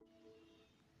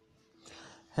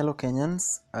Hello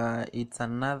Kenyans, it's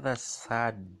another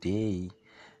sad day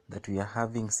that we are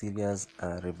having serious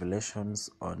revelations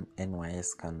on NYS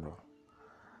scandal.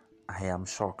 I am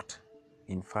shocked.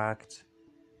 In fact,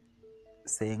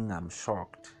 saying I'm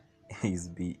shocked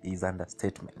is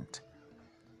understatement.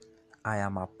 I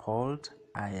am appalled.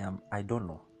 I don't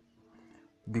know,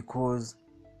 because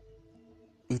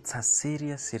it's a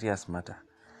serious matter.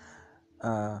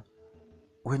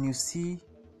 When you see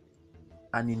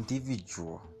an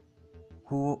individual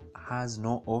who has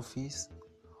no office,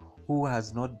 who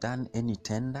has not done any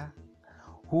tender,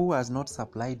 who has not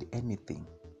supplied anything,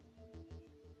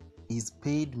 is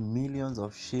paid millions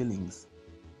of shillings,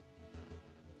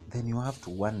 then you have to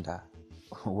wonder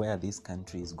where this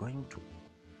country is going to.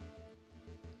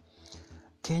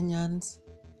 Kenyans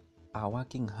are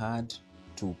working hard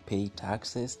to pay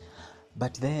taxes,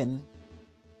 but then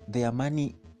their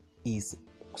money is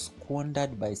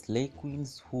squandered by slave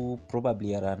queens who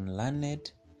probably are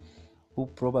unlearned, who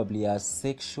probably are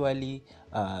sexually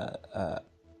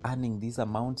earning these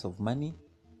amounts of money.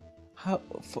 How,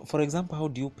 for example, how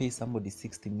do you pay somebody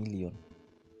 60 million?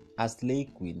 A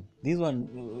slave queen. This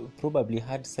one probably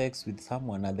had sex with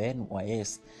someone at the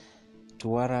NYS to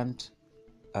warrant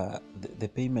the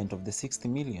payment of the 60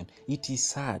 million. It is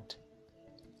sad.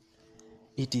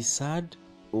 It is sad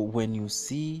when you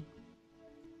see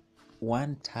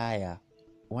one car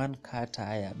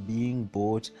tire being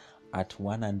bought at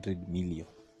 100 million,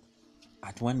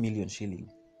 at 1 million shilling.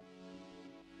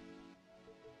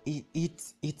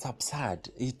 It's absurd.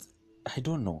 I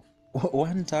don't know.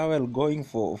 One towel going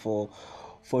for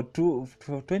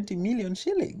 20 million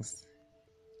shillings.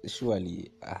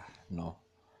 Surely, no.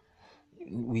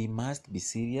 We must be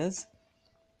serious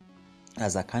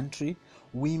as a country.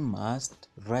 We must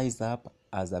rise up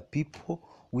as a people.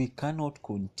 We cannot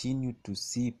continue to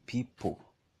see people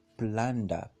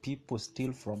plunder, people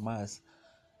steal from us,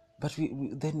 but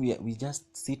we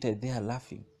just seated there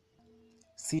laughing,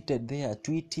 seated there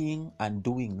tweeting and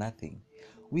doing nothing.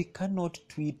 We cannot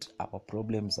tweet our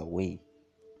problems away.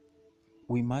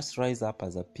 We must rise up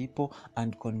as a people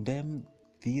and condemn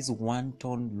this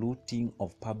wanton looting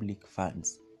of public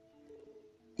funds.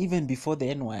 Even before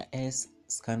the NYS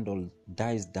scandal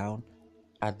dies down,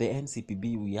 at the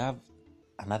NCPB we have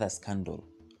another scandal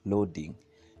loading.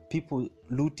 People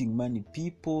looting money,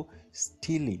 people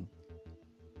stealing.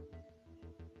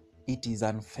 It is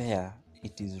unfair.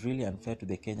 It is really unfair to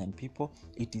the Kenyan people.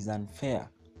 It is unfair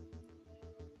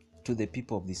to the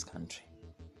people of this country.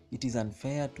 It is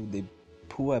unfair to the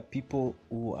poor people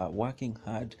who are working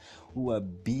hard, who are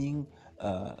being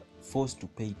forced to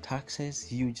pay taxes,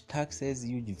 huge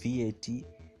VAT,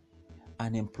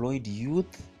 unemployed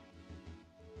youth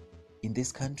in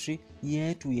this country.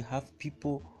 Yet we have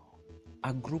people,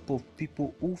 a group of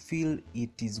people who feel it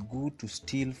is good to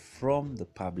steal from the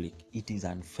public. It is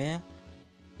unfair.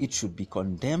 It should be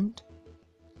condemned.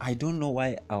 I don't know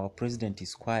why our president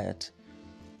is quiet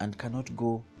and cannot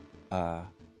go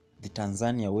the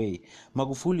Tanzania way.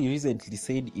 Magufuli recently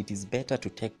said it is better to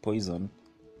take poison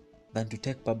than to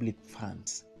take public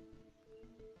funds.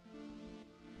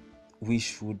 We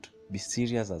should be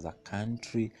serious as a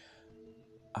country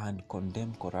and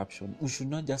condemn corruption. We should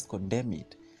not just condemn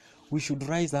it. We should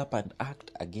rise up and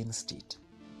act against it.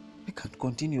 We can't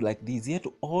continue like this. Yet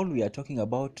all we are talking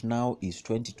about now is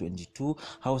 2022,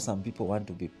 how some people want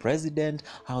to be president,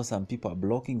 how some people are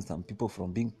blocking some people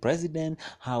from being president,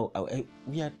 how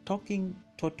we are talking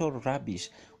total rubbish.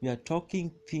 We are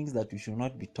talking things that we should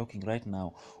not be talking right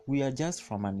now. We are just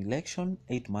from an election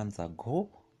 8 months ago.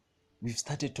 We've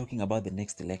started talking about the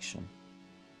next election.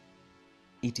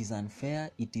 It is unfair.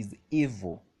 It is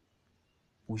evil.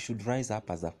 We should rise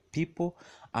up as a people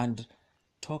and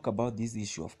talk about this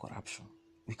issue of corruption.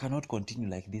 We cannot continue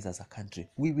like this as a country.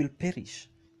 We will perish.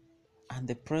 And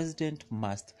the president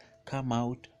must come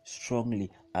out strongly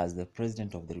as the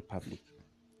president of the republic.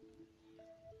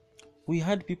 We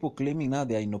had people claiming now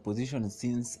they are in opposition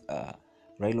since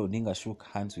Raila Odinga shook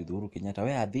hands with Uhuru Kenyatta.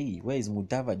 Where are they? Where is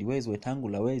Mudavadi? Where is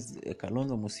Wetangula? Where is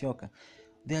Kalonzo Musyoka?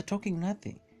 They are talking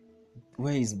nothing.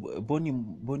 Where is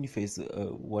Boniface,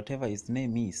 whatever his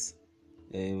name is,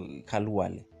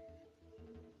 Kalwale?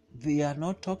 They are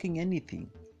not talking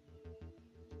anything.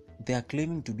 They are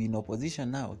claiming to be in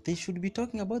opposition now. They should be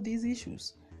talking about these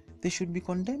issues. They should be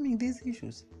condemning these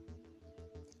issues.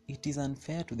 It is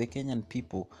unfair to the Kenyan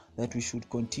people that we should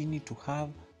continue to have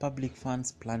public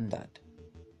funds plundered.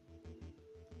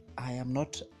 I am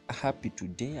not happy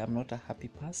today. I'm not a happy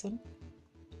person.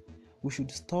 We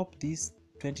should stop these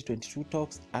 2022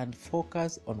 talks and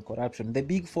focus on corruption. The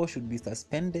big four should be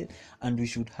suspended and we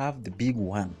should have the big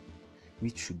one,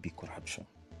 which should be corruption.